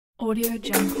Audio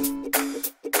Jungle.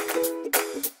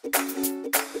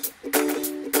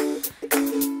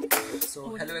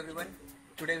 So hello everyone,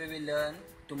 today we will learn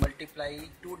to multiply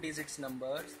two digits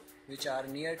numbers which are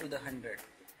near to the 100,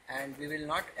 and we will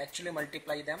not actually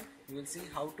multiply them. We will see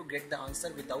how to get the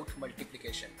answer without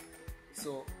multiplication.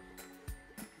 So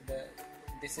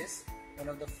this is one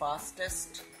of the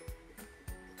fastest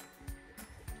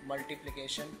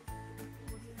multiplication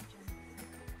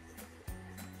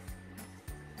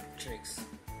tricks.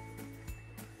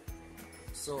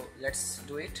 So let's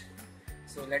do it.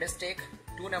 So let us take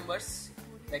two numbers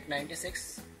like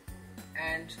 96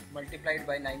 and multiply it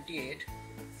by 98.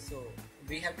 So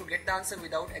we have to get the answer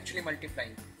without actually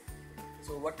multiplying.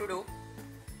 So what to do?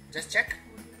 Just check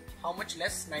how much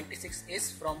less 96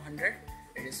 is from 100.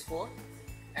 It is 4,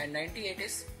 and 98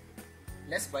 is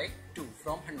less by 2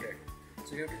 from 100.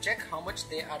 So you have to check how much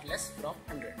they are less from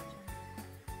 100.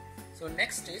 So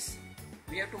next is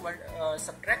we have to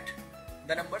subtract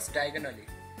the numbers diagonally.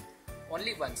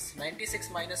 Only once. 96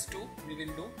 minus 2 we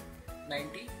will do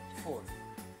 94.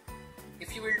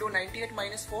 If you will do 98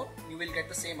 minus 4, you will get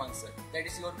the same answer. That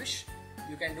is your wish.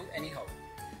 You can do anyhow.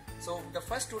 So the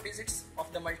first two digits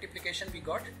of the multiplication we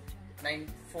got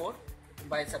 94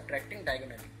 by subtracting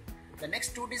diagonally. The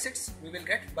next two digits we will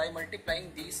get by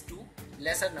multiplying these two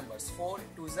lesser numbers. 4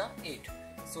 2s are 8.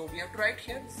 So we have to write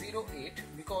here 08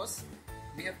 because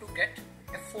we have to get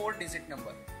a 4-digit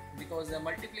number, because the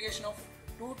multiplication of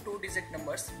two 2-digit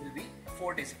numbers will be a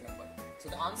 4-digit number. So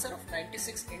the answer of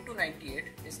 96 into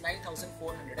 98 is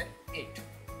 9408.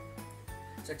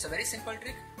 So it's a very simple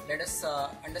trick. Let us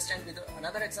understand with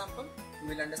another example. You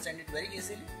will understand it very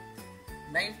easily.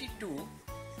 92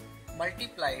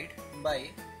 multiplied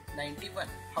by 91.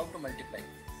 How to multiply?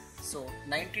 So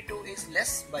 92 is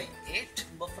less by 8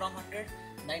 from 100.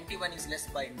 91 is less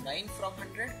by 9 from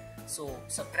 100. So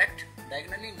subtract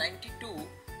diagonally. 92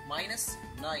 minus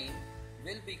 9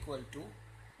 will be equal to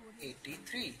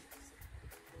 83.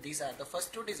 These are the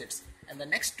first two digits, and the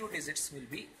next two digits will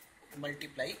be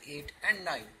multiply 8 and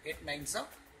 9. 8 9s are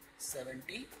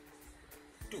 72.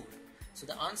 So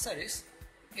the answer is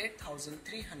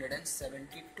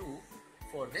 8372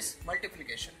 for this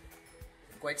multiplication.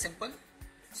 Quite simple.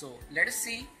 So let us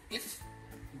see if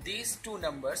these two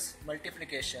numbers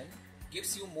multiplication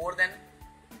gives you more than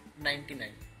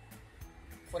 99.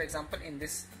 For example, in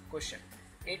this question,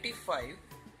 85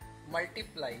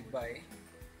 multiplied by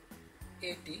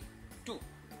 82.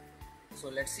 So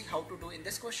let's see how to do in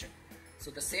this question.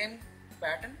 So the same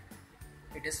pattern,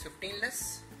 it is 15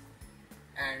 less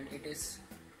and it is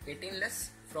 18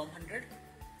 less from 100.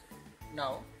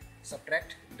 Now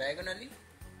subtract diagonally.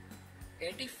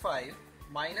 85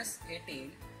 minus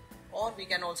 18, or we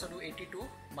can also do 82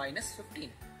 minus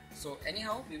 15. So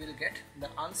anyhow we will get the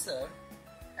answer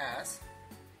as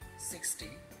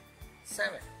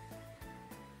 67.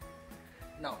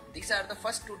 Now these are the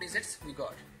first two digits we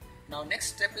got. Now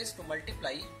next step is to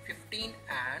multiply 15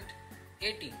 and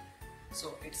 18.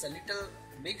 So it's a little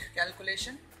big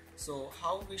calculation. So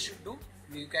how we should do?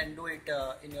 You can do it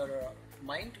in your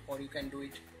mind, or you can do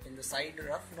it in the side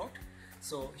rough note.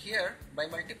 So here by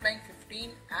multiplying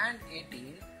 15 and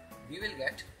 18 we will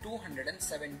get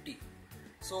 270.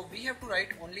 So we have to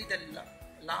write only the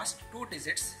last two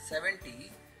digits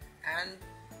 70, and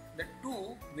the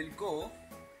 2 will go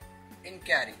in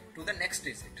carry to the next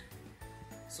digit.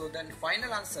 So then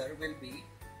final answer will be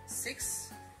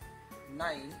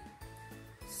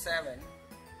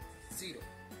 6970.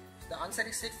 The answer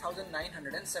is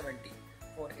 6970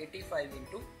 for 85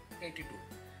 into 82.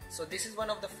 So this is one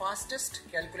of the fastest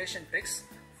calculation tricks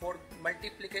for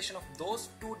multiplication of those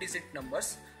two-digit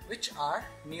numbers which are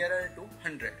nearer to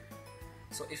 100.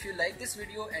 So if you like this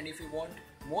video and if you want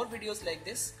more videos like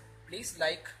this, please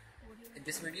like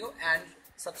this video and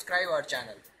subscribe our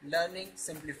channel, Learning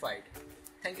Simplified.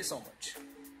 Thank you so much.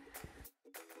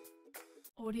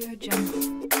 Audio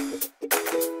Jungle.